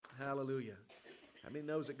Hallelujah. How many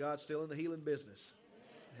knows that God's still in the healing business?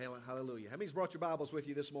 Hallelujah. How many's brought your Bibles with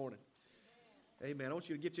you this morning? Amen. I want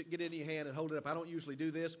you to get it in your hand and hold it up. I don't usually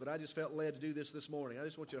do this, but I just felt led to do this morning. I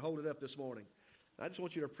just want you to hold it up this morning. I just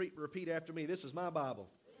want you to repeat after me. This is my Bible.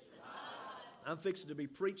 I'm fixing to be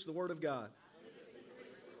preached the Word of God.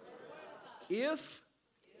 If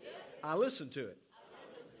I listen to it,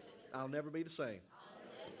 I'll never be the same.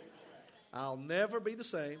 I'll never be the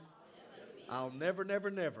same. I'll never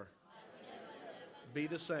be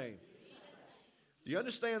the same. Do you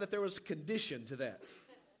understand that there was a condition to that?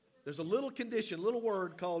 There's a little condition, a little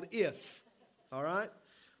word called if. All right?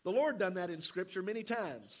 The Lord done that in Scripture many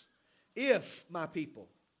times. If my people,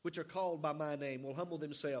 which are called by my name, will humble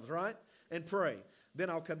themselves, right? And pray, then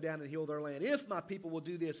I'll come down and heal their land. If my people will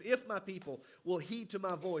do this, if my people will heed to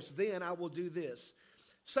my voice, then I will do this.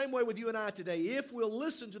 Same way with you and I today. If we'll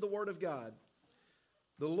listen to the Word of God,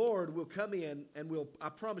 the Lord will come in and I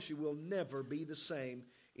promise you, we'll never be the same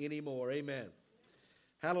anymore. Amen.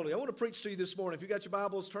 Hallelujah. I want to preach to you this morning. If you got your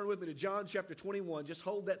Bibles, turn with me to John chapter 21. Just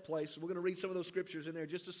hold that place. We're going to read some of those scriptures in there in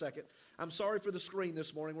just a second. I'm sorry for the screen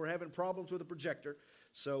this morning. We're having problems with the projector.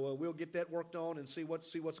 So we'll get that worked on and see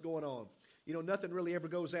what's going on. You know, nothing really ever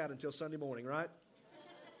goes out until Sunday morning, right?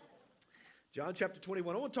 John chapter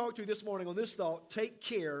 21. I want to talk to you this morning on this thought. Take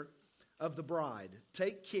care of the bride.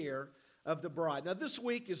 Take care of the bride. Now, this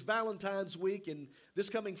week is Valentine's week, and this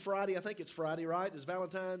coming Friday, I think it's Friday, right?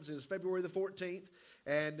 Valentine's is February the 14th,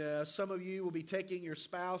 and some of you will be taking your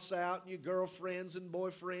spouse out, and your girlfriends and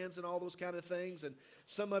boyfriends and all those kind of things, and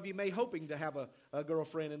some of you may hoping to have a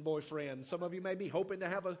girlfriend and boyfriend. Some of you may be hoping to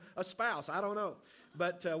have a spouse. I don't know,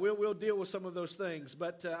 but we'll deal with some of those things.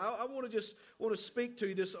 But I want to speak to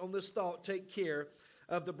you on this thought. Take care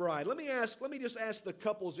of the bride. Let me just ask the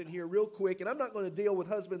couples in here real quick, and I'm not going to deal with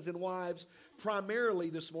husbands and wives primarily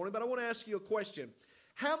this morning, but I want to ask you a question.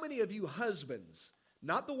 How many of you husbands,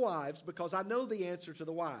 not the wives, because I know the answer to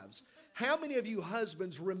the wives, how many of you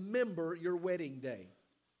husbands remember your wedding day?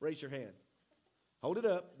 Raise your hand. Hold it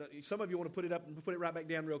up. Some of you want to put it up and put it right back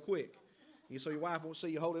down real quick. So your wife won't see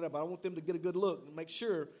you hold it up. I want them to get a good look and make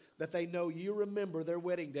sure that they know you remember their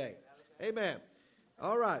wedding day. Amen.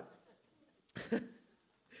 All right.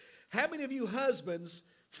 How many of you husbands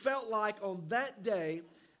felt like on that day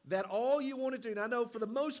that all you wanted to do, and I know for the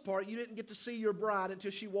most part you didn't get to see your bride until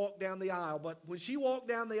she walked down the aisle, but when she walked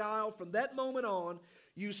down the aisle from that moment on,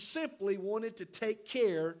 you simply wanted to take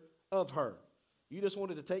care of her. You just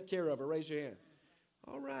wanted to take care of her. Raise your hand.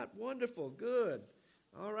 All right, wonderful, good.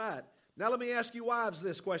 All right. Now let me ask you wives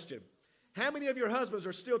this question. How many of your husbands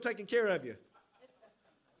are still taking care of you?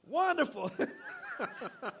 Wonderful.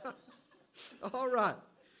 All right.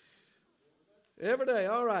 Every day.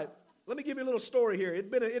 All right. Let me give you a little story here. It'd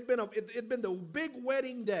been the big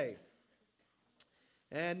wedding day.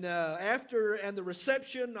 And the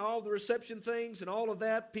reception, all the reception things and all of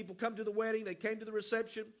that, people come to the wedding, they came to the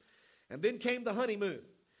reception, and then came the honeymoon.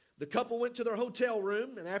 The couple went to their hotel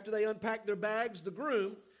room, and after they unpacked their bags, the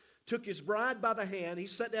groom took his bride by the hand. He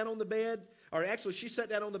sat down on the bed, or actually she sat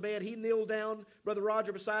down on the bed. He kneeled down, Brother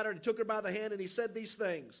Roger beside her, and he took her by the hand, and he said these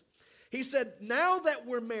things. He said, now that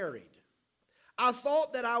we're married, I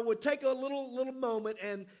thought that I would take a little moment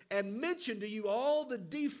and mention to you all the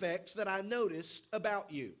defects that I noticed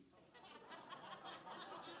about you.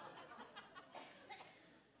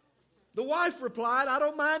 The wife replied, I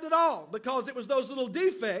don't mind at all, because it was those little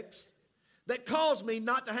defects that caused me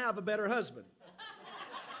not to have a better husband.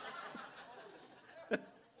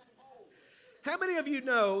 How many of you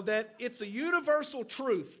know that it's a universal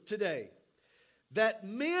truth today that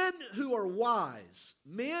men who are wise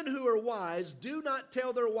do not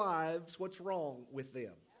tell their wives what's wrong with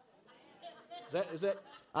them? Is that?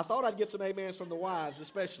 I thought I'd get some amens from the wives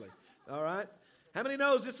especially. All right? How many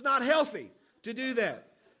knows it's not healthy to do that,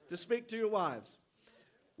 to speak to your wives?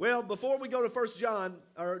 Well, before we go to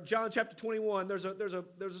John chapter 21, there's a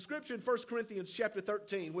scripture in 1 Corinthians chapter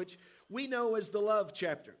 13, which we know as the love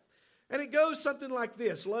chapter. And it goes something like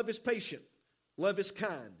this. Love is patient. Love is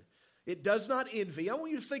kind. It does not envy. I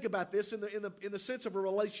want you to think about this in the sense of a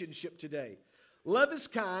relationship today. Love is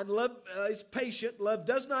kind. Love is patient. Love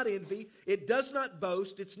does not envy. It does not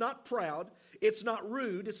boast. It's not proud. It's not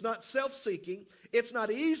rude. It's not self-seeking. It's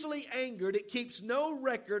not easily angered. It keeps no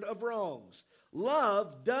record of wrongs.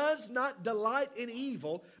 Love does not delight in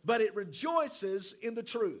evil, but it rejoices in the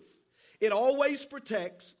truth. It always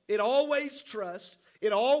protects. It always trusts.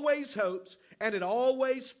 It always hopes. And it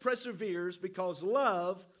always perseveres, because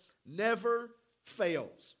love never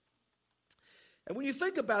fails. And when you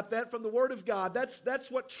think about that from the Word of God,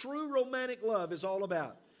 that's what true romantic love is all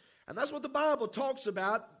about. And that's what the Bible talks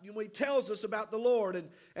about when He tells us about the Lord.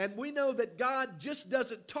 And we know that God just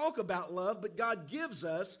doesn't talk about love, but God gives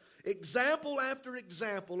us example after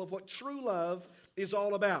example of what true love is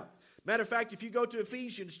all about. Matter of fact, if you go to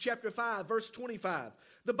Ephesians chapter 5, verse 25,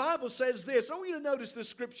 the Bible says this. I want you to notice this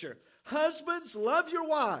scripture. Husbands, love your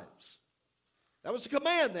wives. That was a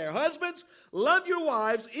command there. Husbands, love your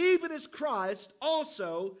wives, even as Christ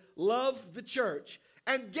also loved the church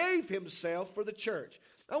and gave Himself for the church.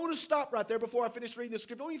 I want to stop right there before I finish reading this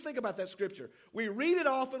scripture. I want you to think about that scripture. We read it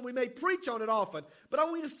often. We may preach on it often. But I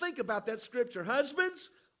want you to think about that scripture. Husbands,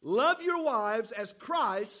 love your wives as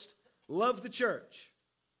Christ loved the church.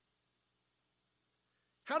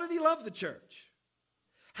 How did He love the church?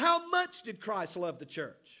 How much did Christ love the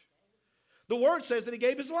church? The Word says that He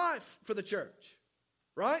gave His life for the church.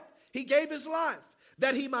 Right? He gave His life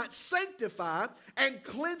that He might sanctify and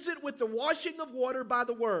cleanse it with the washing of water by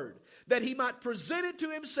the Word, that He might present it to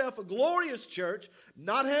Himself a glorious church,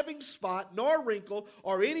 not having spot, nor wrinkle,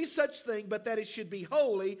 or any such thing, but that it should be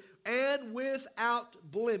holy and without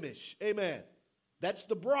blemish. Amen. That's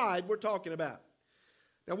the bride we're talking about.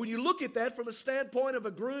 Now, when you look at that from a standpoint of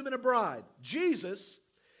a groom and a bride, Jesus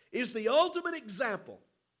is the ultimate example,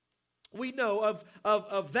 we know,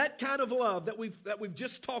 of that kind of love that we've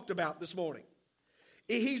just talked about this morning.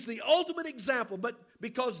 He's the ultimate example, but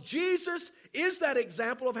because Jesus is that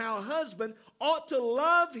example of how a husband ought to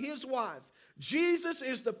love his wife. Jesus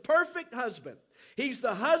is the perfect husband. He's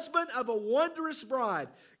the husband of a wondrous bride.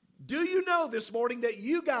 Do you know this morning that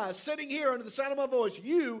you guys sitting here under the sound of my voice,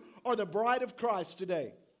 you are the bride of Christ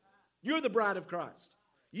today? You're the bride of Christ.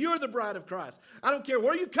 You're the bride of Christ. I don't care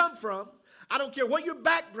where you come from. I don't care what your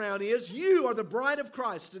background is. You are the bride of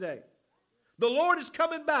Christ today. The Lord is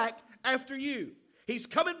coming back after you. He's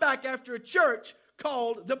coming back after a church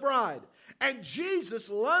called the bride. And Jesus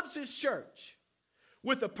loves His church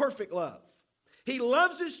with a perfect love. He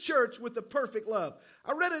loves His church with a perfect love.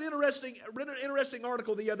 I read an interesting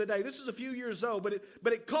article the other day. This is a few years old,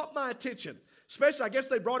 but it caught my attention. Especially, I guess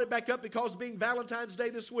they brought it back up because of being Valentine's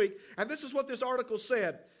Day this week. And this is what this article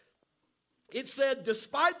said. It said,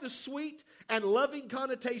 despite the sweet and loving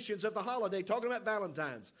connotations of the holiday, talking about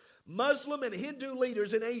Valentine's, Muslim and Hindu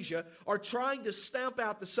leaders in Asia are trying to stamp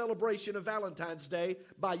out the celebration of Valentine's Day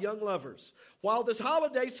by young lovers. While this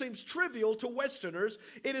holiday seems trivial to Westerners,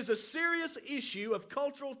 it is a serious issue of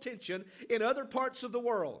cultural tension in other parts of the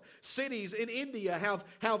world. Cities in India have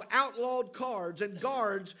outlawed cards, and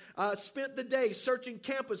guards spent the day searching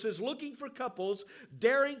campuses looking for couples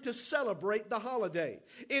daring to celebrate the holiday.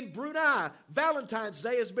 In Brunei, Valentine's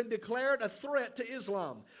Day has been declared a threat to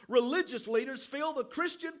Islam. Religious leaders feel the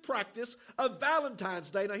Christian practice of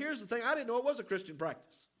Valentine's Day. Now here's the thing, I didn't know it was a Christian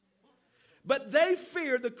practice. But they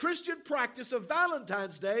fear the Christian practice of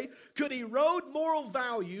Valentine's Day could erode moral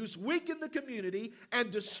values, weaken the community,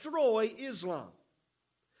 and destroy Islam.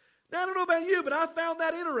 Now I don't know about you, but I found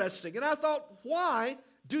that interesting. And I thought, why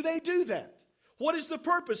do they do that? What is the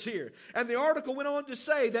purpose here? And the article went on to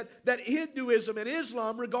say that Hinduism and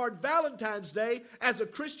Islam regard Valentine's Day as a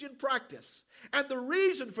Christian practice. And the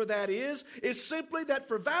reason for that is simply that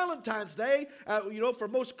for Valentine's Day, for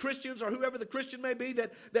most Christians or whoever the Christian may be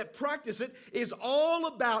that practice it, is all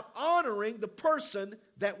about honoring the person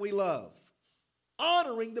that we love.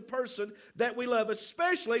 Honoring the person that we love.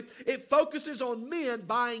 Especially, it focuses on men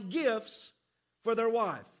buying gifts for their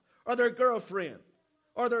wife or their girlfriend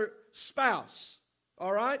or their spouse.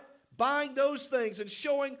 All right? Buying those things and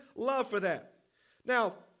showing love for that.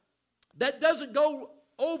 Now, that doesn't go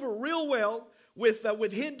over real well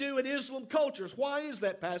with Hindu and Islam cultures. Why is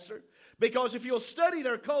that, Pastor? Because if you'll study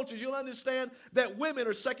their cultures, you'll understand that women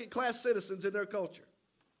are second-class citizens in their culture.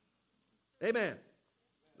 Amen.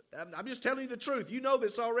 I'm just telling you the truth. You know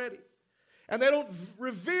this already. And they don't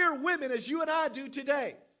revere women as you and I do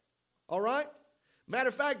today. All right? Matter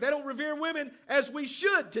of fact, they don't revere women as we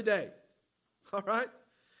should today. All right?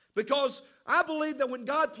 Because I believe that when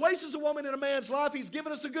God places a woman in a man's life, He's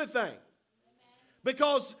given us a good thing.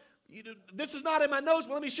 Because this is not in my notes,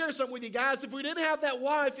 but let me share something with you guys. If we didn't have that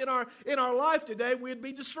wife in our life today, we'd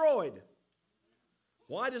be destroyed.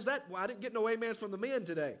 Why does that? Well, I didn't get no amens from the men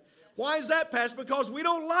today. Why is that, Pastor? Because we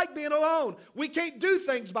don't like being alone. We can't do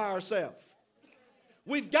things by ourselves.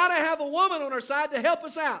 We've got to have a woman on our side to help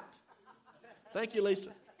us out. Thank you,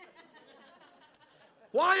 Lisa.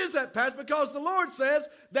 Why is that, Pastor? Because the Lord says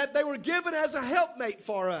that they were given as a helpmate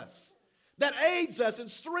for us. That aids us and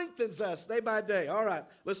strengthens us day by day. All right,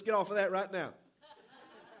 let's get off of that right now.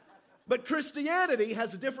 But Christianity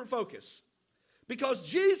has a different focus. Because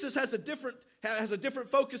Jesus has a different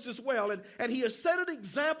focus as well. And He has set an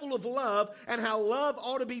example of love and how love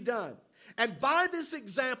ought to be done. And by this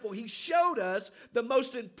example, he showed us the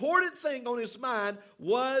most important thing on his mind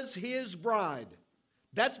was his bride.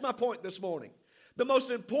 That's my point this morning. The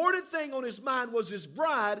most important thing on his mind was his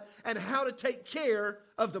bride and how to take care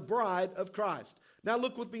of the bride of Christ. Now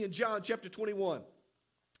look with me in John chapter 21.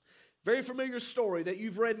 Very familiar story that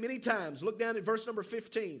you've read many times. Look down at verse number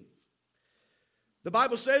 15. The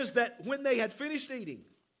Bible says that when they had finished eating,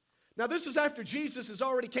 now this is after Jesus has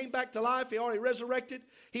already came back to life. He already resurrected.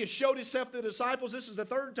 He has showed himself to the disciples. This is the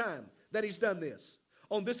third time that he's done this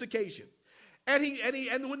on this occasion. And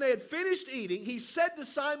when they had finished eating, he said to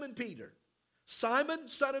Simon Peter, Simon,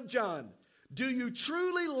 son of John, do you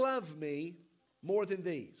truly love me more than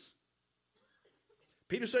these?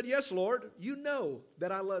 Peter said, yes, Lord, you know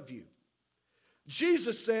that I love you.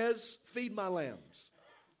 Jesus says, feed my lambs.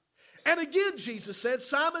 And again, Jesus said,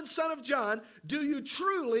 Simon, son of John, do you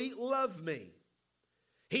truly love me?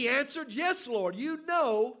 He answered, yes, Lord, you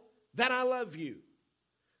know that I love you.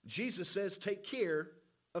 Jesus says, take care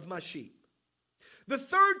of my sheep. The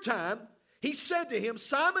third time, he said to him,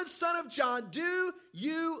 Simon, son of John, do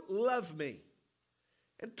you love me?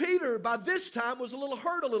 And Peter, by this time, was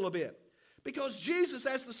hurt a little bit. Because Jesus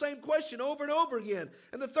asked the same question over and over again.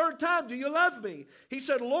 And the third time, do you love me? He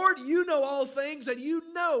said, Lord, you know all things, and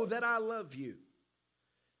you know that I love you.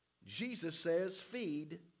 Jesus says,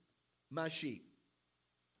 feed my sheep.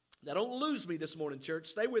 Now, don't lose me this morning, church.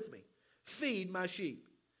 Stay with me. Feed my sheep.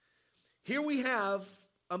 Here we have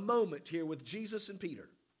a moment here with Jesus and Peter.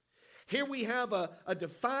 Here we have a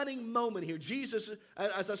defining moment here. Jesus,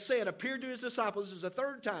 as I said, appeared to his disciples. This is the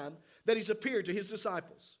third time that he's appeared to his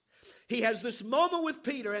disciples. He has this moment with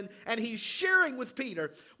Peter, and he's sharing with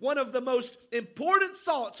Peter one of the most important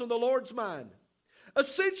thoughts on the Lord's mind.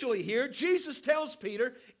 Essentially here, Jesus tells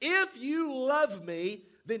Peter, if you love me,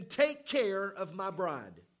 then take care of my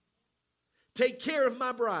bride. Take care of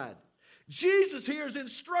my bride. Jesus here is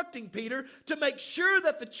instructing Peter to make sure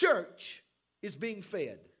that the church is being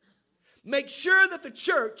fed. Make sure that the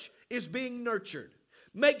church is being nurtured.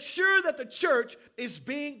 Make sure that the church is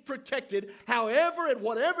being protected. However and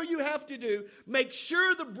whatever you have to do, make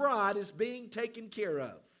sure the bride is being taken care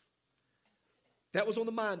of. That was on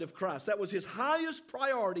the mind of Christ. That was his highest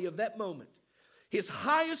priority of that moment. His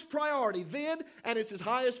highest priority then, and it's his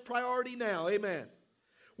highest priority now. Amen.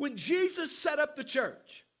 When Jesus set up the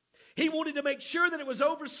church, he wanted to make sure that it was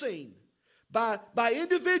overseen by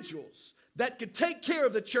individuals that could take care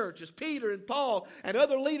of the church, as Peter and Paul and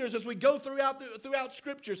other leaders as we go throughout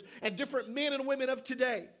Scriptures and different men and women of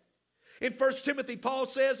today. In 1 Timothy, Paul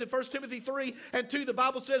says, in 1 Timothy 3 and 2, the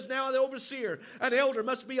Bible says, now the overseer, an elder,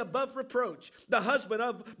 must be above reproach, the husband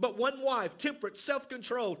of but one wife, temperate,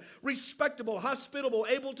 self-controlled, respectable, hospitable,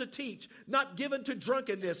 able to teach, not given to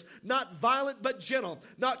drunkenness, not violent but gentle,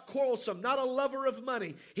 not quarrelsome, not a lover of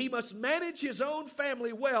money. He must manage his own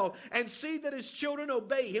family well and see that his children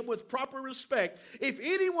obey him with proper respect. If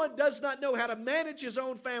anyone does not know how to manage his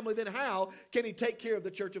own family, then how can he take care of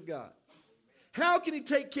the church of God? How can he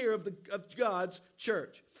take care of God's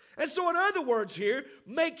church? And so in other words here,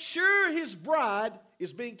 make sure his bride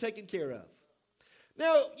is being taken care of.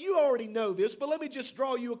 Now, you already know this, but let me just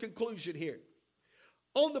draw you a conclusion here.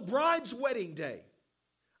 On the bride's wedding day,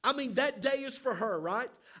 that day is for her, right?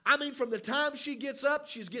 From the time she gets up,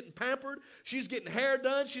 she's getting pampered, she's getting hair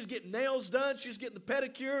done, she's getting nails done, she's getting the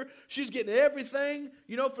pedicure, she's getting everything,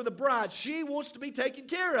 for the bride. She wants to be taken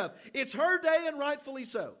care of. It's her day, and rightfully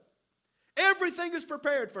so. Everything is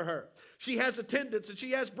prepared for her. She has attendants, and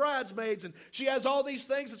she has bridesmaids, and she has all these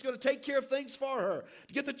things that's going to take care of things for her,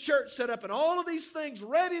 to get the church set up, and all of these things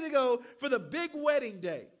ready to go for the big wedding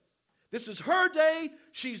day. This is her day.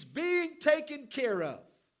 She's being taken care of.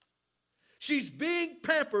 She's being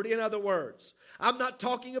pampered, in other words. I'm not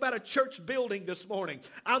talking about a church building this morning.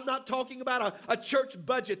 I'm not talking about a church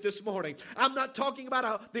budget this morning. I'm not talking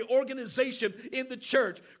about the organization in the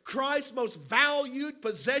church. Christ's most valued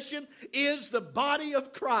possession is the body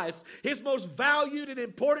of Christ. His most valued and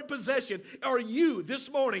important possession are you this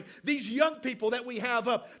morning. These young people that we have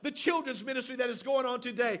up, the children's ministry that is going on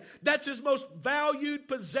today. That's his most valued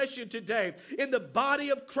possession today in the body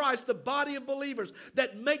of Christ, the body of believers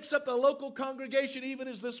that makes up the local congregation, even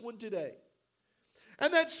as this one today.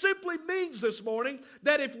 And that simply means this morning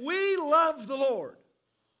that if we love the Lord,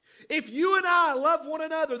 if you and I love one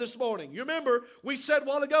another this morning, you remember we said a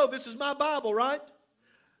while ago, this is my Bible, right?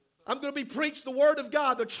 I'm going to be preached the Word of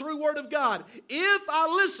God, the true Word of God. If I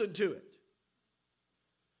listen to it,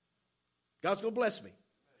 God's going to bless me.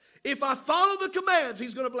 If I follow the commands,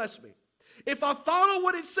 He's going to bless me. If I follow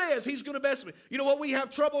what it says, He's going to bless me. You know what? We have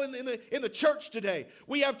trouble in the church today.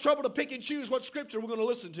 We have trouble to pick and choose what Scripture we're going to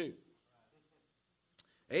listen to.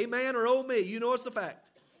 Amen or oh me. You know it's the fact.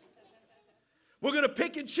 We're going to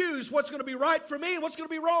pick and choose what's going to be right for me and what's going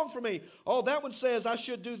to be wrong for me. Oh, that one says I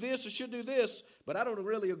should do this, I should do this, but I don't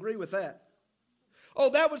really agree with that. Oh,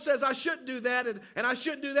 that one says I shouldn't do that and I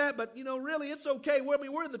shouldn't do that, but really it's okay. Well,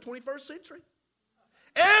 we're in the 21st century.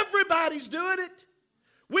 Everybody's doing it.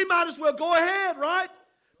 We might as well go ahead, right?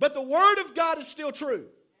 But the Word of God is still true.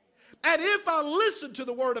 And if I listen to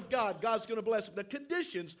the Word of God, God's going to bless the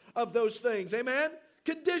conditions of those things. Amen?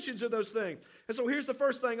 Conditions of those things. And so here's the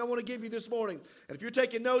first thing I want to give you this morning. And if you're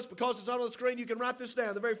taking notes, because it's not on the screen, you can write this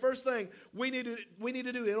down. The very first thing we need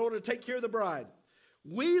to do in order to take care of the bride,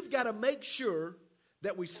 we've got to make sure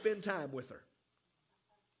that we spend time with her.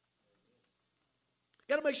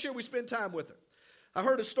 Got to make sure we spend time with her. I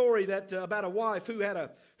heard a story that about a wife who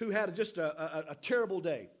had just a terrible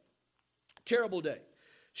day. Terrible day.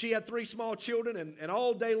 She had 3 small children, and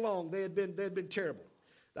all day long they had been terrible.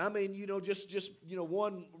 I mean, just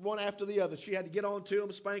one after the other. She had to get on to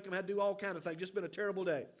them, spank them, had to do all kinds of things. Just been a terrible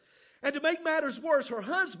day. And to make matters worse, her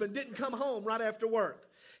husband didn't come home right after work.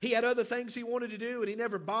 He had other things he wanted to do, and he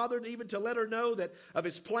never bothered even to let her know that of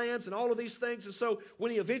his plans and all of these things. And so when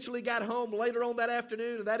he eventually got home later on that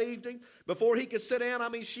afternoon or that evening, before he could sit down,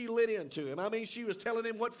 she lit into him. She was telling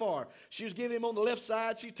him what for. She was giving him on the left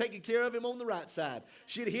side. She'd taking care of him on the right side.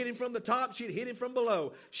 She'd hit him from the top. She'd hit him from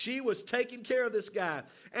below. She was taking care of this guy.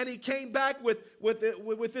 And he came back with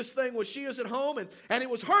this thing where she is at home, and it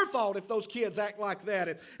was her fault if those kids act like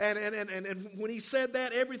that. And when he said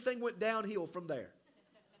that, everything went downhill from there.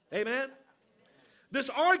 Amen? This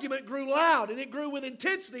argument grew loud, and it grew with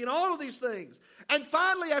intensity and all of these things. And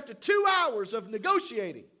finally, after 2 hours of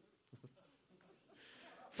negotiating,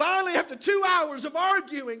 finally, after 2 hours of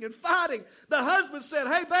arguing and fighting, the husband said,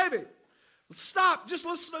 "Hey, baby, stop. Just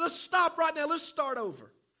let's stop right now. Let's start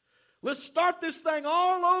over. Let's start this thing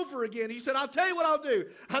all over again." He said, "I'll tell you what I'll do.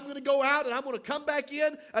 I'm going to go out, and I'm going to come back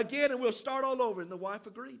in again, and we'll start all over." And the wife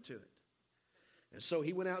agreed to it. And so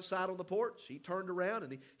he went outside on the porch. He turned around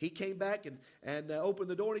and he came back and opened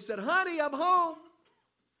the door and he said, "Honey, I'm home."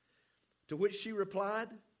 To which she replied,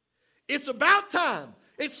 "It's about time.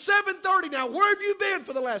 It's 7:30 now. Where have you been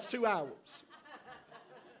for the last 2 hours?"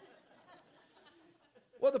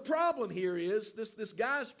 Well, the problem here is, this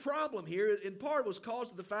guy's problem here in part was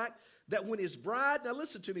caused by the fact that when his bride, now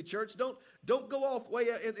listen to me, church, don't go off way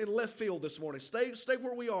in left field this morning. Stay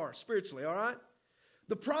where we are spiritually, all right?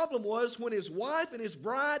 The problem was when his wife and his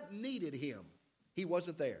bride needed him, he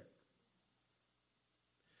wasn't there.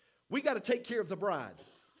 We got to take care of the bride.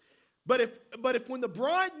 But if when the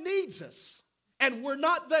bride needs us and we're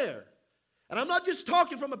not there, and I'm not just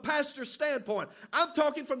talking from a pastor's standpoint, I'm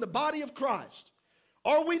talking from the body of Christ.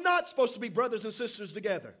 Are we not supposed to be brothers and sisters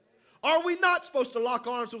together? Are we not supposed to lock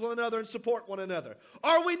arms with one another and support one another?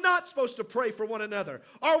 Are we not supposed to pray for one another?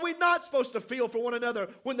 Are we not supposed to feel for one another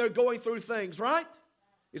when they're going through things, right?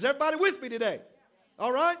 Is everybody with me today?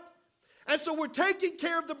 All right? And so we're taking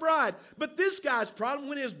care of the bride. But this guy's problem,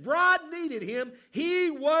 when his bride needed him, he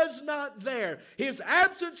was not there. His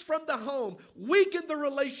absence from the home weakened the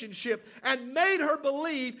relationship and made her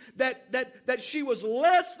believe that she was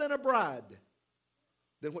less than a bride,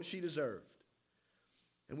 than what she deserved.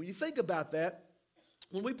 And when you think about that,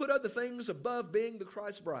 when we put other things above being the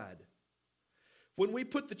Christ bride, when we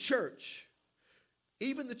put the church,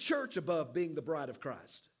 even the church above being the bride of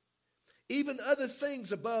Christ, even other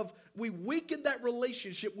things above, we weaken that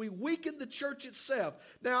relationship. We weaken the church itself.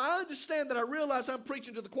 Now, I understand that. I realize I'm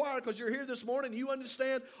preaching to the choir because you're here this morning. You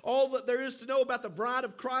understand all that there is to know about the bride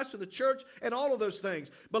of Christ and the church and all of those things.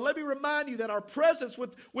 But let me remind you that our presence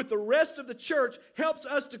with the rest of the church helps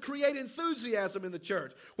us to create enthusiasm in the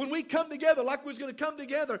church. When we come together, like we're going to come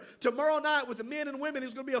together tomorrow night with the men and women,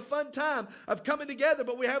 it's going to be a fun time of coming together,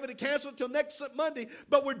 but we're having to cancel until next Monday.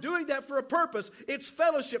 But we're doing that for a purpose. It's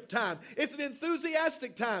fellowship time. It's an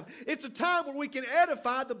enthusiastic time. It's a time where we can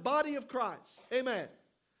edify the body of Christ. Amen.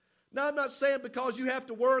 Now, I'm not saying because you have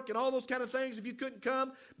to work and all those kind of things, if you couldn't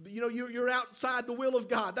come, you're outside the will of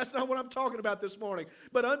God. That's not what I'm talking about this morning.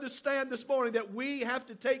 But understand this morning that we have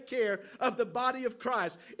to take care of the body of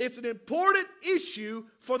Christ. It's an important issue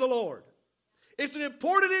for the Lord. It's an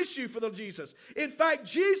important issue for Jesus. In fact,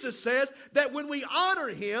 Jesus says that when we honor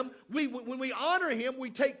Him,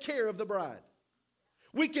 we take care of the bride.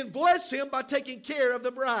 We can bless Him by taking care of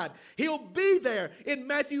the bride. He'll be there. In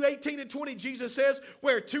Matthew 18 and 20, Jesus says,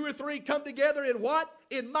 where 2 or 3 come together in what?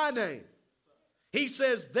 In my name. He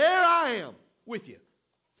says, there I am with you.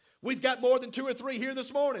 We've got more than 2 or 3 here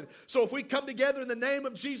this morning. So if we come together in the name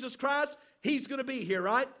of Jesus Christ, He's going to be here,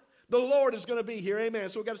 right? The Lord is going to be here. Amen.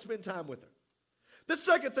 So we've got to spend time with her. The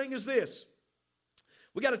second thing is this.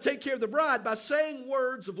 We got to take care of the bride by saying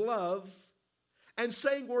words of love and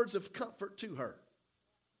saying words of comfort to her.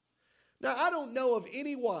 Now, I don't know of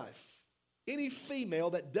any wife, any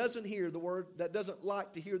female that doesn't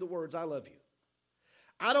like to hear the words, I love you.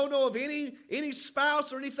 I don't know of any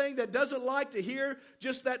spouse or anything that doesn't like to hear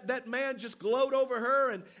just that man just gloat over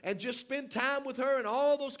her and just spend time with her and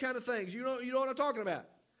all those kind of things. You know what I'm talking about.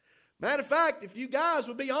 Matter of fact, if you guys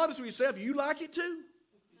would be honest with yourself, you like it too.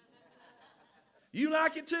 You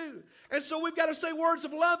like it too. And so we've got to say words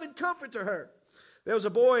of love and comfort to her. There was a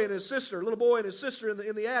little boy and his sister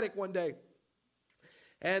in the attic one day.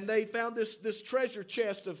 And they found this treasure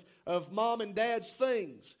chest of mom and dad's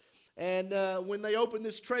things. And when they opened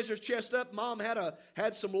this treasure chest up, Mom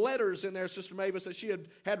had some letters in there, Sister Mavis, that she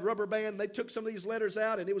had rubber band. They took some of these letters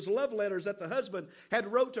out, and it was love letters that the husband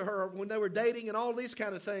had wrote to her when they were dating and all these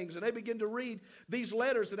kind of things. And they began to read these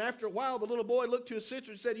letters, and after a while, the little boy looked to his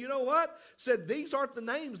sister and said, you know what? Said, these aren't the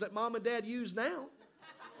names that Mom and Dad use now.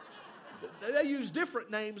 They use different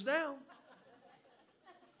names now.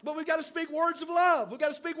 But we've got to speak words of love. We've got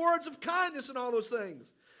to speak words of kindness and all those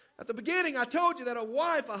things. At the beginning, I told you that a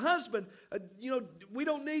wife, a husband, we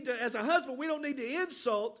don't need to, as a husband, we don't need to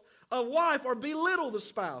insult a wife or belittle the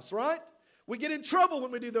spouse, right? We get in trouble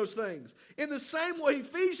when we do those things. In the same way,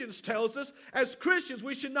 Ephesians tells us, as Christians,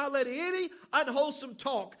 we should not let any unwholesome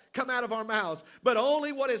talk come out of our mouths, but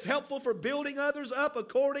only what is helpful for building others up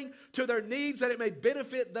according to their needs, that it may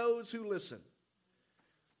benefit those who listen.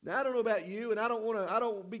 Now, I don't know about you, and I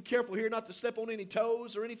don't be careful here not to step on any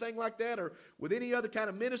toes or anything like that, or with any other kind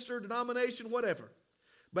of minister, denomination, whatever.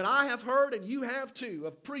 But I have heard, and you have too,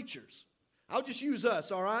 of preachers. I'll just use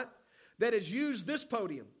us, all right? That has used this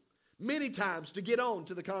podium many times to get on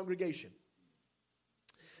to the congregation.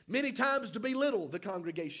 Many times to belittle the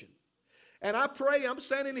congregation. And I pray, I'm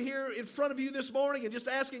standing here in front of you this morning and just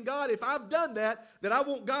asking God, if I've done that I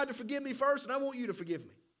want God to forgive me first, and I want you to forgive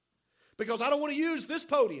me. Because I don't want to use this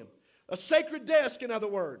podium, a sacred desk, in other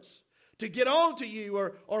words, to get on to you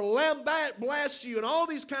or blast you and all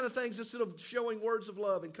these kind of things instead of showing words of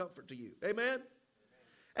love and comfort to you. Amen?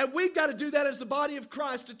 And we've got to do that as the body of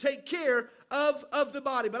Christ to take care of the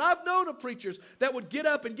body. But I've known of preachers that would get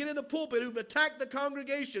up and get in the pulpit who've attacked the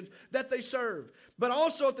congregations that they serve. But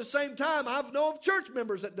also at the same time, I've known of church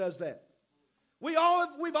members that does that. We've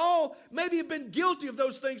all maybe been guilty of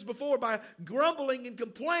those things before by grumbling and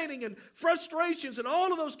complaining and frustrations and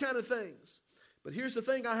all of those kind of things. But here's the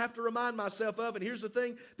thing I have to remind myself of, and here's the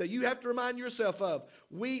thing that you have to remind yourself of.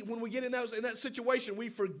 When we get in that situation, we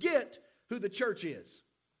forget who the church is.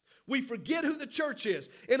 We forget who the church is.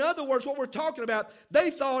 In other words, what we're talking about, they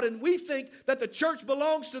thought and we think that the church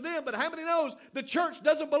belongs to them, but how many knows the church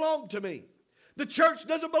doesn't belong to me? The church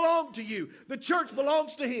doesn't belong to you. The church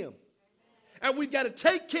belongs to Him. And we've got to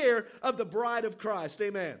take care of the bride of Christ.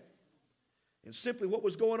 Amen. And simply what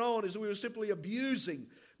was going on is we were simply abusing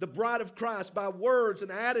the bride of Christ by words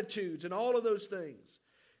and attitudes and all of those things.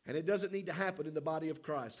 And it doesn't need to happen in the body of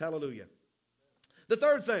Christ. Hallelujah. The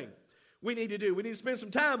third thing we need to do, we need to spend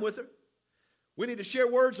some time with her. We need to share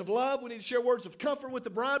words of love. We need to share words of comfort with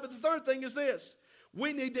the bride. But the third thing is this.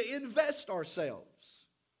 We need to invest ourselves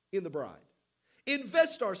in the bride.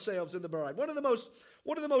 Invest ourselves in the bride. One of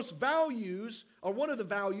the values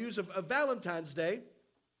of Valentine's Day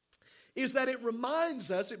is that it reminds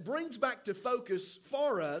us, it brings back to focus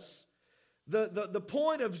for us the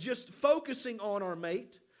point of just focusing on our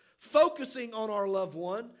mate, focusing on our loved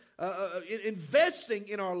one, investing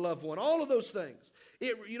in our loved one, all of those things.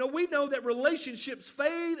 We know that relationships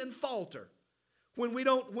fade and falter when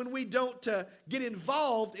we don't get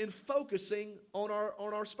involved in focusing on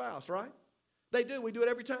our spouse, right? They do. We do it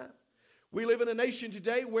every time. We live in a nation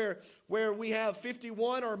today where we have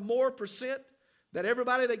 51 or more % that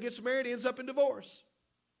everybody that gets married ends up in divorce.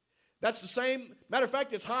 That's the same. Matter of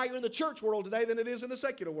fact, it's higher in the church world today than it is in the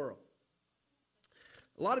secular world.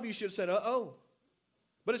 A lot of you should have said, uh-oh.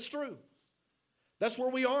 But it's true. That's where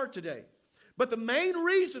we are today. But the main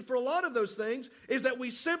reason for a lot of those things is that we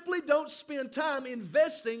simply don't spend time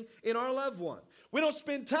investing in our loved one. We don't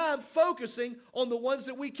spend time focusing on the ones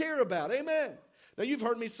that we care about. Amen. Now, you've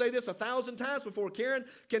heard me say this 1,000 times before. Karen,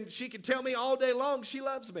 she can tell me all day long she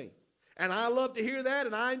loves me. And I love to hear that,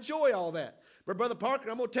 and I enjoy all that. But, Brother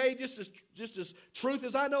Parker, I'm going to tell you just as truth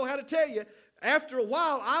as I know how to tell you, after a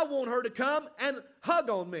while, I want her to come and hug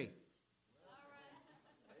on me.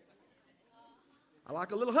 I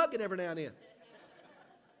like a little hugging every now and then.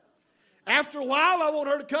 After a while, I want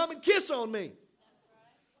her to come and kiss on me.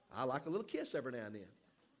 I like a little kiss every now and then.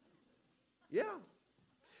 Yeah.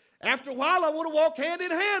 After a while, I want to walk hand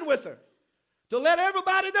in hand with her to let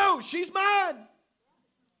everybody know she's mine.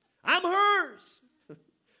 I'm hers.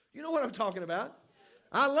 You know what I'm talking about.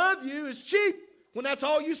 I love you is cheap when that's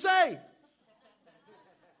all you say.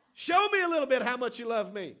 Show me a little bit how much you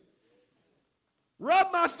love me.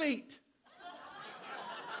 Rub my feet.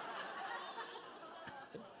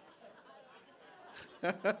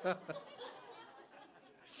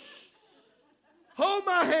 Hold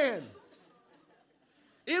my hand.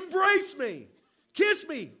 Embrace me. Kiss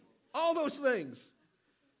me. All those things.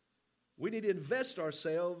 We need to invest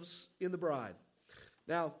ourselves in the bride.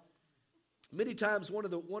 Now, many times one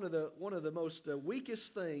of the most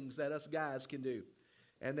weakest things that us guys can do,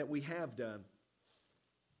 and that we have done,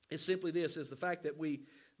 is simply this: is the fact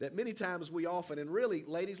that many times we often, and really,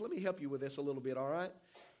 ladies, let me help you with this a little bit, all right?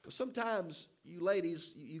 Because sometimes you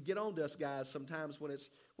ladies, you get on to us guys sometimes when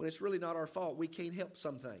it's really not our fault. We can't help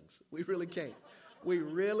some things. We really can't. We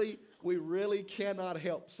really cannot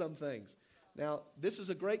help some things. Now, this is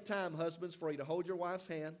a great time, husbands, for you to hold your wife's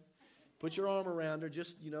hand, put your arm around her,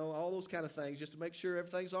 just, all those kind of things, just to make sure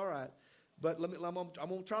everything's all right. But I'm going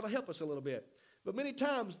to try to help us a little bit. But many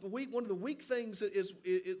times, one of the weak things is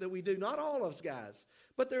that we do, not all of us guys,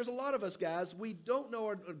 but there's a lot of us guys, we don't know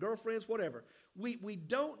our girlfriends, whatever. We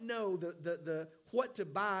don't know the what to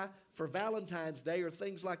buy for Valentine's Day or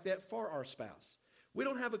things like that for our spouse. We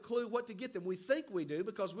don't have a clue what to get them. We think we do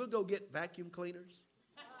because we'll go get vacuum cleaners.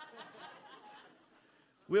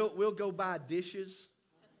 We'll go buy dishes.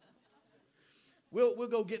 We'll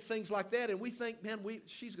go get things like that, and we think, man,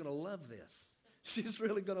 she's going to love this. She's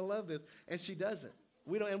really going to love this, and she doesn't.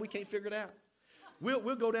 And we can't figure it out.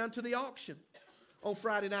 We'll go down to the auction on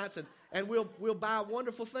Friday nights, and we'll buy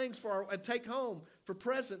wonderful things for her and take home for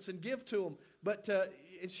presents and give to them. But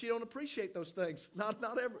and she don't appreciate those things. Not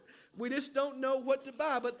ever. We just don't know what to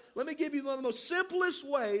buy. But let me give you one of the most simplest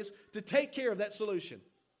ways to take care of that solution.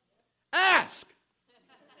 Ask.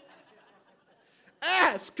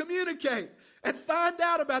 Ask, communicate, and find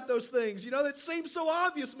out about those things. That seems so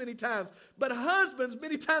obvious many times. But husbands,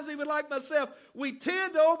 many times even like myself, we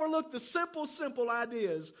tend to overlook the simple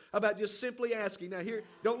ideas about just simply asking. Now here,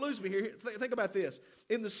 don't lose me here. Think about this.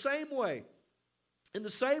 In the same way,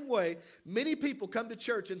 many people come to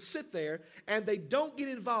church and sit there and they don't get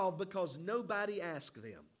involved because nobody asked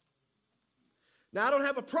them. Now, I don't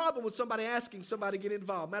have a problem with somebody asking somebody to get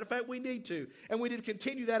involved. Matter of fact, we need to, and we need to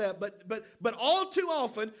continue that up. But all too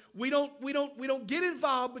often, we don't get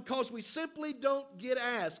involved because we simply don't get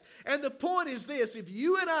asked. And the point is this: if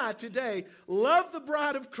you and I today love the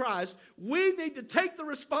bride of Christ, we need to take the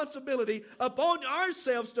responsibility upon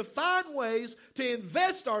ourselves to find ways to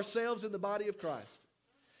invest ourselves in the body of Christ.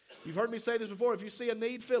 You've heard me say this before: if you see a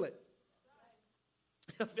need, fill it.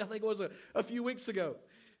 I think it was a few weeks ago.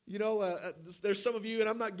 There's some of you, and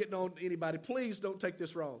I'm not getting on anybody. Please don't take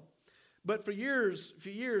this wrong. But for years,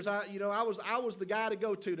 I was the guy to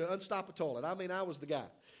go to unstop a toilet. I mean, I was the guy,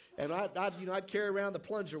 and I'd carry around the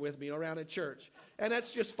plunger with me around in church, and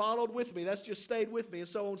that's just followed with me. That's just stayed with me. And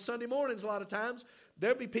so on Sunday mornings, a lot of times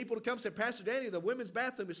there'd be people to come and say, Pastor Danny, the women's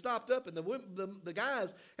bathroom is stopped up, and the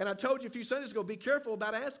guys. And I told you a few Sundays ago, be careful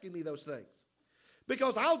about asking me those things,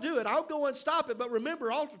 because I'll do it. I'll go and stop it. But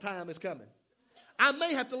remember, altar time is coming. I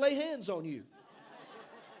may have to lay hands on you.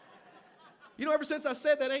 Ever since I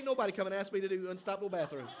said that, ain't nobody come and asked me to do unstoppable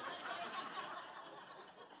bathroom.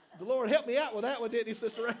 The Lord helped me out with that one, didn't he,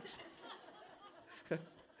 Sister Rex?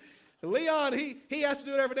 Leon, he has to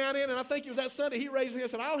do it every now and then, and I think it was that Sunday he raised his hand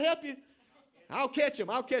and said, I'll help you. I'll catch him,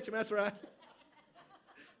 that's right.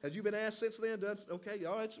 Has you been asked since then? Okay,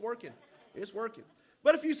 all right, it's working. It's working.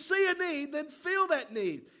 But if you see a need, then fill that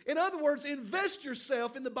need. In other words, invest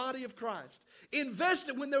yourself in the body of Christ. Invest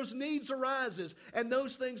it when those needs arises and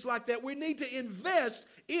those things like that. We need to invest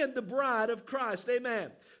in the bride of Christ. Amen.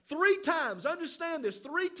 3 times, understand this,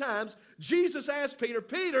 3 times Jesus asked Peter,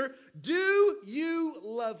 Peter, do you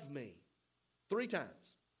love me? 3 times.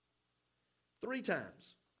 3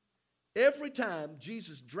 times. Every time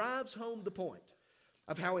Jesus drives home the point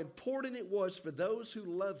of how important it was for those who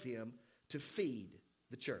love him to feed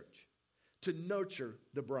the church, to nurture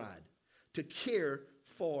the bride, to care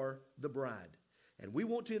for the bride. And we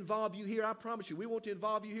want to involve you here, I promise you. We want to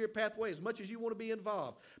involve you here at Pathway as much as you want to be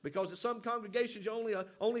involved. Because at some congregations,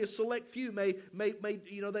 only a select few may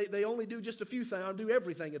they only do just a few things, or do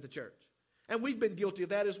everything at the church. And we've been guilty of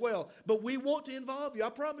that as well. But we want to involve you, I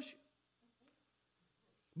promise you.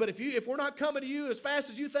 But if we're not coming to you as fast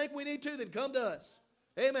as you think we need to, then come to us.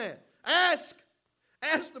 Amen. Ask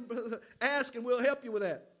and we'll help you with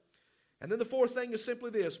that. And then the 4th thing is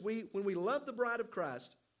simply this: when we love the bride of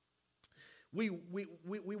Christ, we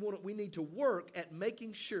need to work at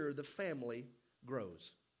making sure the family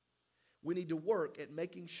grows. We need to work at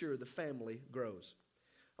making sure the family grows.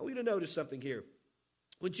 I want you to notice something here.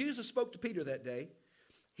 When Jesus spoke to Peter that day,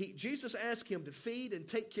 Jesus asked him to feed and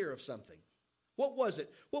take care of something. What was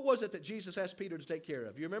it? What was it that Jesus asked Peter to take care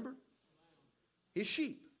of? You remember? His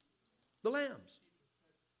sheep, the lambs.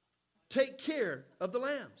 Take care of the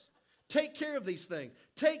lambs. Take care of these things.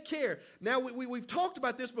 Take care. Now, we've talked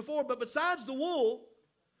about this before, but besides the wool,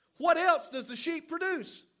 what else does the sheep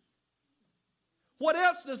produce? What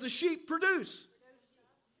else does the sheep produce?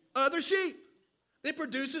 Other sheep. It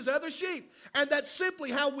produces other sheep. And that's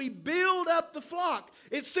simply how we build up the flock.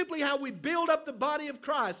 It's simply how we build up the body of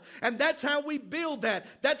Christ. And that's how we build that.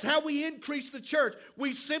 That's how we increase the church.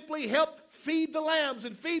 We simply help feed the lambs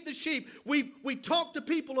and feed the sheep. We talk to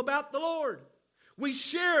people about the Lord. We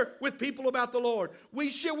share with people about the Lord.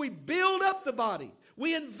 We build up the body.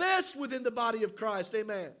 We invest within the body of Christ.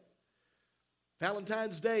 Amen.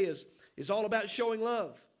 Valentine's Day is all about showing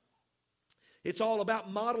love. It's all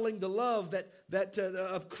about modeling the love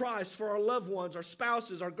of Christ for our loved ones, our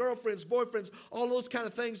spouses, our girlfriends, boyfriends, all those kind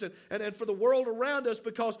of things, and for the world around us,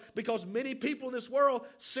 because many people in this world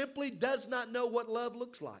simply does not know what love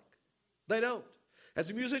looks like. They don't. As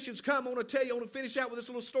the musicians come, I want to finish out with this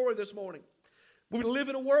little story this morning. We live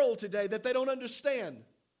in a world today that they don't understand.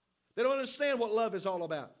 They don't understand what love is all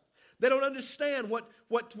about. They don't understand what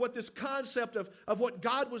this concept of what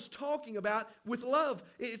God was talking about with love.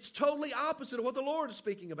 It's totally opposite of what the Lord is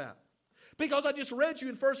speaking about. Because I just read you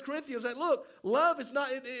in 1 Corinthians that, look, love is not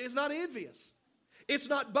envious. It's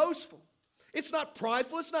not boastful. It's not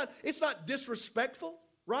prideful. It's not disrespectful,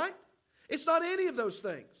 right? It's not any of those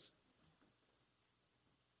things.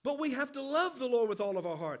 But we have to love the Lord with all of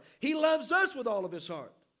our heart. He loves us with all of his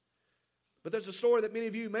heart. But there's a story that many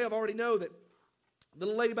of you may have already know, that a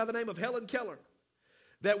little lady by the name of Helen Keller,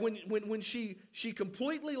 that when she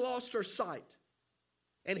completely lost her sight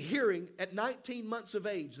and hearing at 19 months of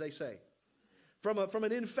age, they say, from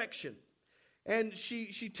an infection. And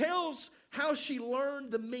she tells how she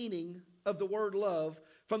learned the meaning of the word love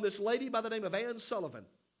from this lady by the name of Anne Sullivan.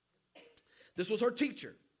 This was her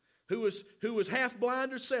teacher, who was half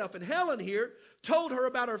blind herself. And Helen here told her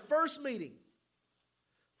about her first meeting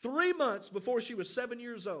 3 months before she was 7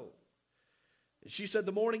 years old. She said,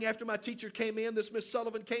 the morning after my teacher came in, this Miss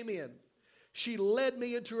Sullivan came in, she led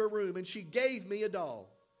me into her room and she gave me a doll.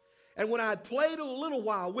 And when I had played a little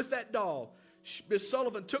while with that doll, Miss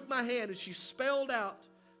Sullivan took my hand and she spelled out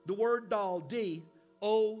the word doll, D-O-L-L,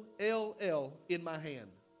 in my hand.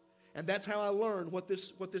 And that's how I learned what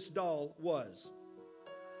this doll was.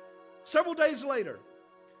 Several days later,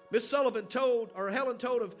 Helen told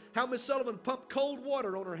of how Miss Sullivan pumped cold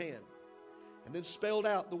water on her hand and then spelled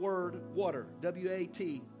out the word water,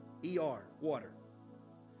 W-A-T-E-R, water.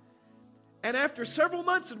 And after several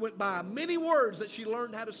months had went by, many words that she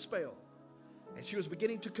learned how to spell, and she was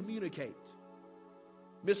beginning to communicate,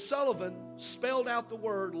 Miss Sullivan spelled out the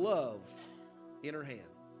word love in her hand.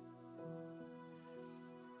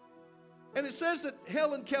 And it says that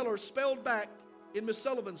Helen Keller spelled back in Miss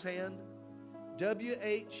Sullivan's hand,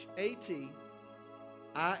 W-H-A-T-I-S-L-O-V-E.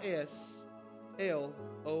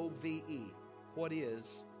 What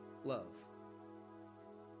is love?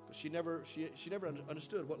 She never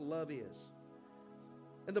understood what love is.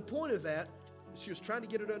 And the point of that, she was trying to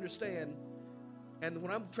get her to understand, and what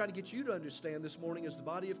I'm trying to get you to understand this morning is the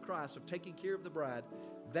body of Christ, of taking care of the bride.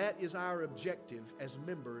 That is our objective as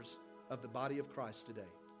members of the body of Christ today.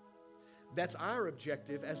 That's our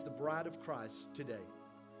objective as the bride of Christ today,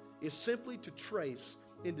 is simply to trace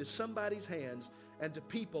into somebody's hands and to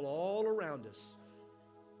people all around us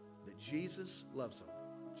that Jesus loves them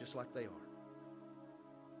just like they are.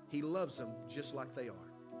 He loves them just like they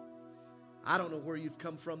are. I don't know where you've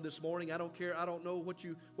come from this morning. I don't care. I don't know what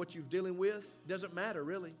you're dealing with. It doesn't matter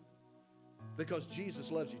really, because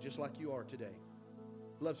Jesus loves you just like you are today.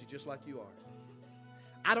 Loves you just like you are.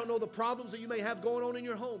 I don't know the problems that you may have going on in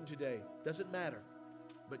your home today. Doesn't matter.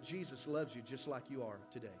 But Jesus loves you just like you are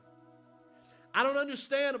today. I don't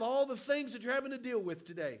understand of all the things that you're having to deal with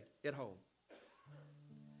today at home.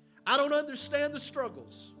 I don't understand the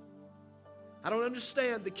struggles. I don't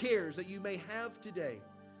understand the cares that you may have today.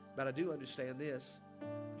 But I do understand this.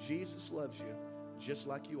 Jesus loves you just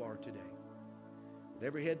like you are today. With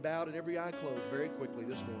every head bowed and every eye closed very quickly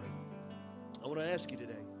this morning, I want to ask you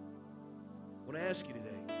today. Do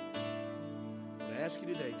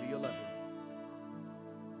you love Him?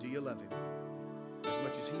 Do you love Him as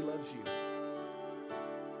much as He loves you?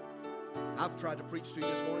 I've tried to preach to you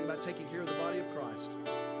this morning about taking care of the body of Christ,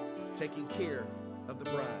 taking care of the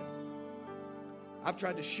bride. I've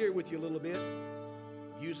tried to share with you a little bit,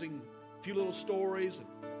 using a few little stories, and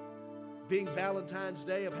being Valentine's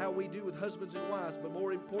Day, of how we do with husbands and wives, but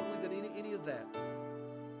more importantly than any of that,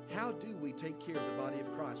 How do we take care of the body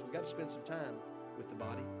of Christ? We've got to spend some time with the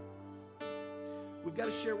body. We've got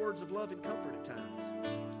to share words of love and comfort at times.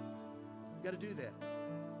 We've got to do that.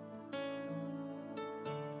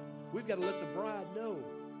 We've got to let the bride know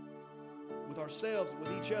with ourselves and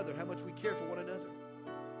with each other how much we care for one another.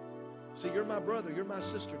 See, you're my brother, you're my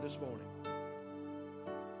sister this morning.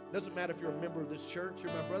 Doesn't matter if you're a member of this church,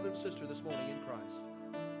 you're my brother and sister this morning in Christ.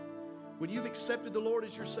 When you've accepted the Lord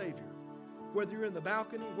as your Savior, whether you're in the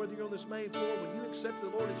balcony, whether you're on this main floor, when you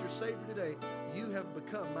accepted the Lord as your Savior today, you have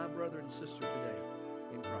become my brother and sister today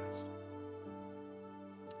in Christ.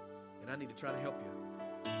 And I need to try to help you.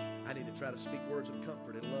 I need to try to speak words of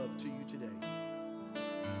comfort and love to you today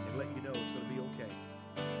and let you know it's going to be okay.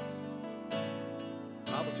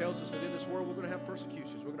 The Bible tells us that in this world we're going to have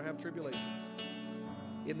persecutions. We're going to have tribulations.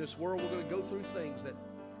 In this world we're going to go through things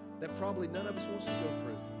that probably none of us wants to go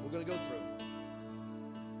through. We're going to go through.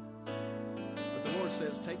 But the Lord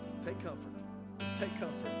says, take comfort. Take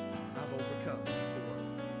comfort. I've overcome the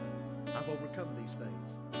world. I've overcome these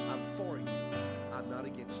things. I'm for you. I'm not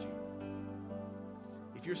against you.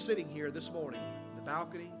 If you're sitting here this morning, in the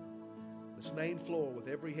balcony, this main floor, with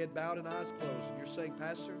every head bowed and eyes closed, and you're saying,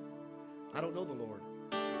 Pastor, I don't know the Lord.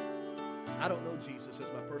 I don't know Jesus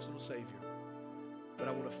as my personal Savior, but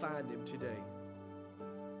I want to find Him today.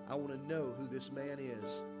 I want to know who this man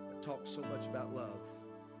is that talks so much about love.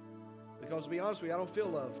 Because to be honest with you, I don't feel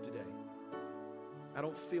love today. I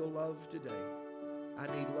don't feel love today. I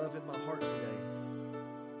need love in my heart today.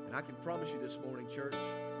 And I can promise you this morning, church,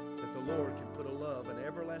 that the Lord can put a love, an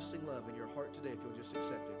everlasting love in your heart today if you'll just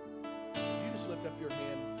accept Him. Would you just lift up your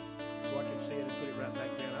hand so I can see it and put it right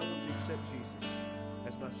back down? I want to accept Jesus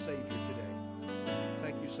as my Savior today.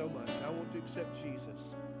 Thank you so much. I want to accept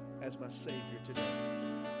Jesus as my Savior today.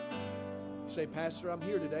 You say, Pastor, I'm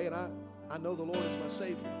here today and I know the Lord is my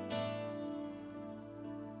Savior.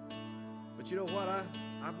 But you know what?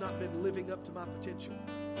 I've not been living up to my potential.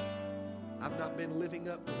 I've not been living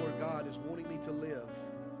up to where God is wanting me to live.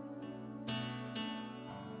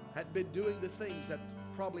 Hadn't been doing the things that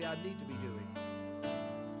probably I need to be doing.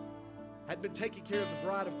 Hadn't been taking care of the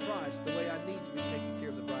bride of Christ the way I need to be taking care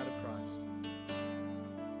of the bride of Christ.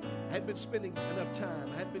 Hadn't been spending enough time.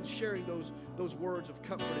 I hadn't been sharing those words of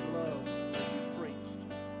comfort and love that you've preached.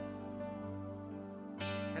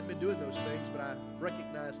 Hadn't been doing those things, but I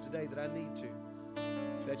recognize today that I need to.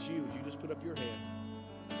 If that's you, would you just put up your hand?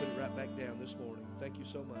 Put it right back down this morning. Thank you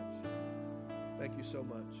so much. Thank you so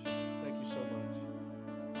much. Thank you so much.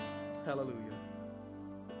 Hallelujah.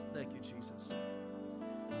 Thank you, Jesus.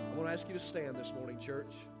 I want to ask you to stand this morning,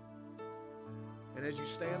 church. And as you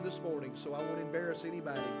stand this morning, so I won't embarrass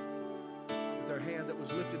anybody with their hand that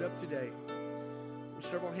was lifted up today, with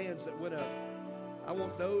several hands that went up, I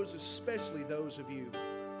want those, especially those of you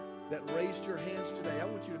that raised your hands today, I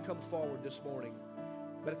want you to come forward this morning.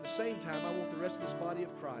 But at the same time, I want the rest of this body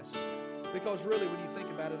of Christ, because really when you think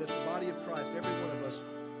about it, as the body of Christ, every one of us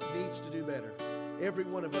needs to do better. Every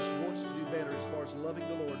one of us wants to do better as far as loving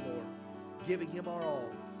the Lord more, giving Him our all.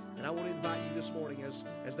 And I want to invite you this morning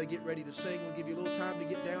as they get ready to sing. We'll give you a little time to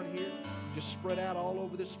get down here. Just spread out all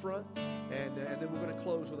over this front. And then we're going to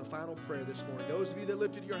close with a final prayer this morning. Those of you that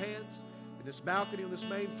lifted your hands in this balcony on this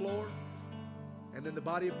main floor, and then the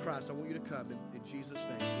body of Christ, I want you to come in Jesus'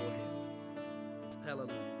 name. Go ahead.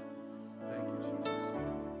 Hallelujah. Thank you,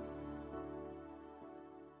 Jesus.